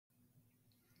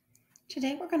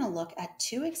Today we're going to look at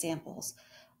two examples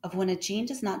of when a gene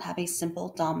does not have a simple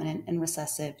dominant and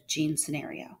recessive gene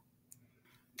scenario.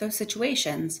 Those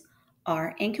situations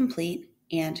are incomplete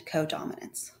and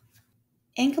codominance.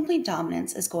 Incomplete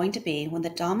dominance is going to be when the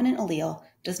dominant allele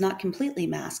does not completely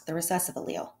mask the recessive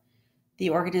allele.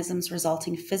 The organism's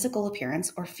resulting physical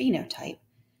appearance or phenotype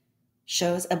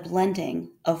shows a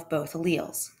blending of both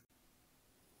alleles.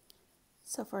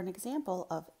 So for an example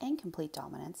of incomplete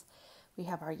dominance, we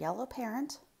have our yellow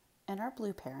parent and our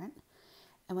blue parent,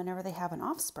 and whenever they have an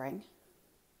offspring,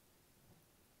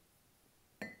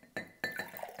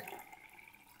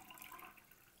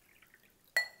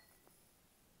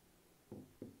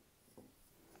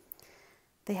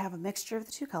 they have a mixture of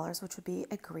the two colors, which would be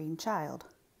a green child.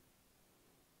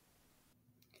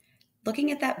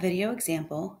 Looking at that video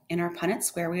example, in our Punnett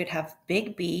square, we would have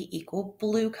big B equal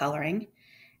blue coloring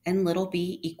and little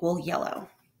b equal yellow.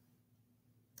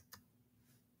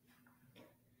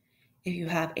 If you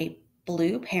have a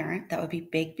blue parent, that would be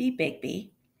big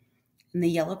B, and the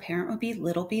yellow parent would be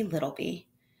little b, little b.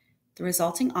 The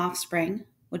resulting offspring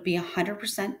would be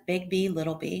 100% big B,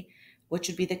 little b, which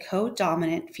would be the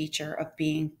codominant feature of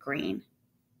being green.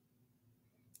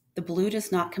 The blue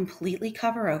does not completely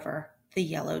cover over the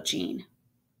yellow gene.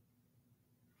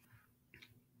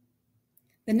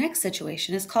 The next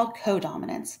situation is called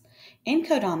codominance. In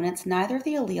codominance, neither of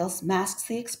the alleles masks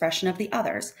the expression of the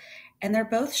others, and they're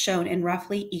both shown in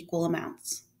roughly equal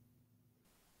amounts.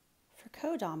 For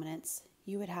codominance,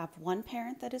 you would have one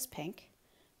parent that is pink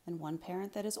and one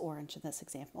parent that is orange in this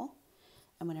example.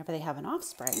 And whenever they have an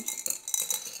offspring,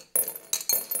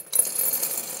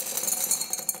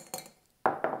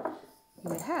 you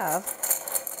would have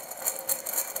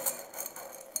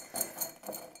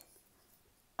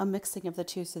a mixing of the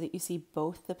two so that you see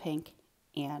both the pink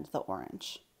and the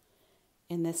orange.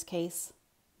 In this case,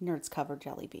 Nerds covered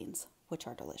jelly beans, which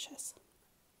are delicious.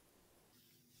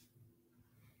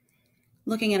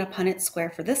 Looking at a Punnett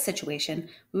square for this situation,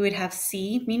 we would have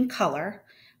C mean color.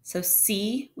 So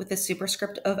C with the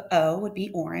superscript of O would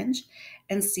be orange,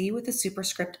 and C with the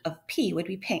superscript of P would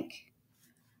be pink.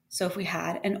 So if we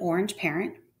had an orange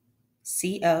parent,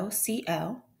 CO,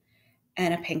 CO,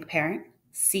 and a pink parent,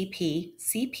 CP,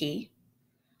 CP,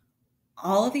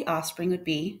 all of the offspring would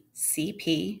be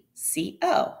CP,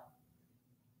 CO,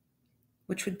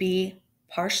 which would be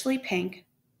partially pink,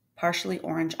 partially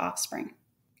orange offspring.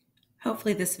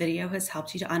 Hopefully this video has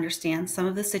helped you to understand some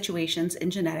of the situations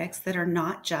in genetics that are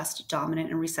not just dominant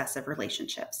and recessive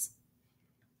relationships.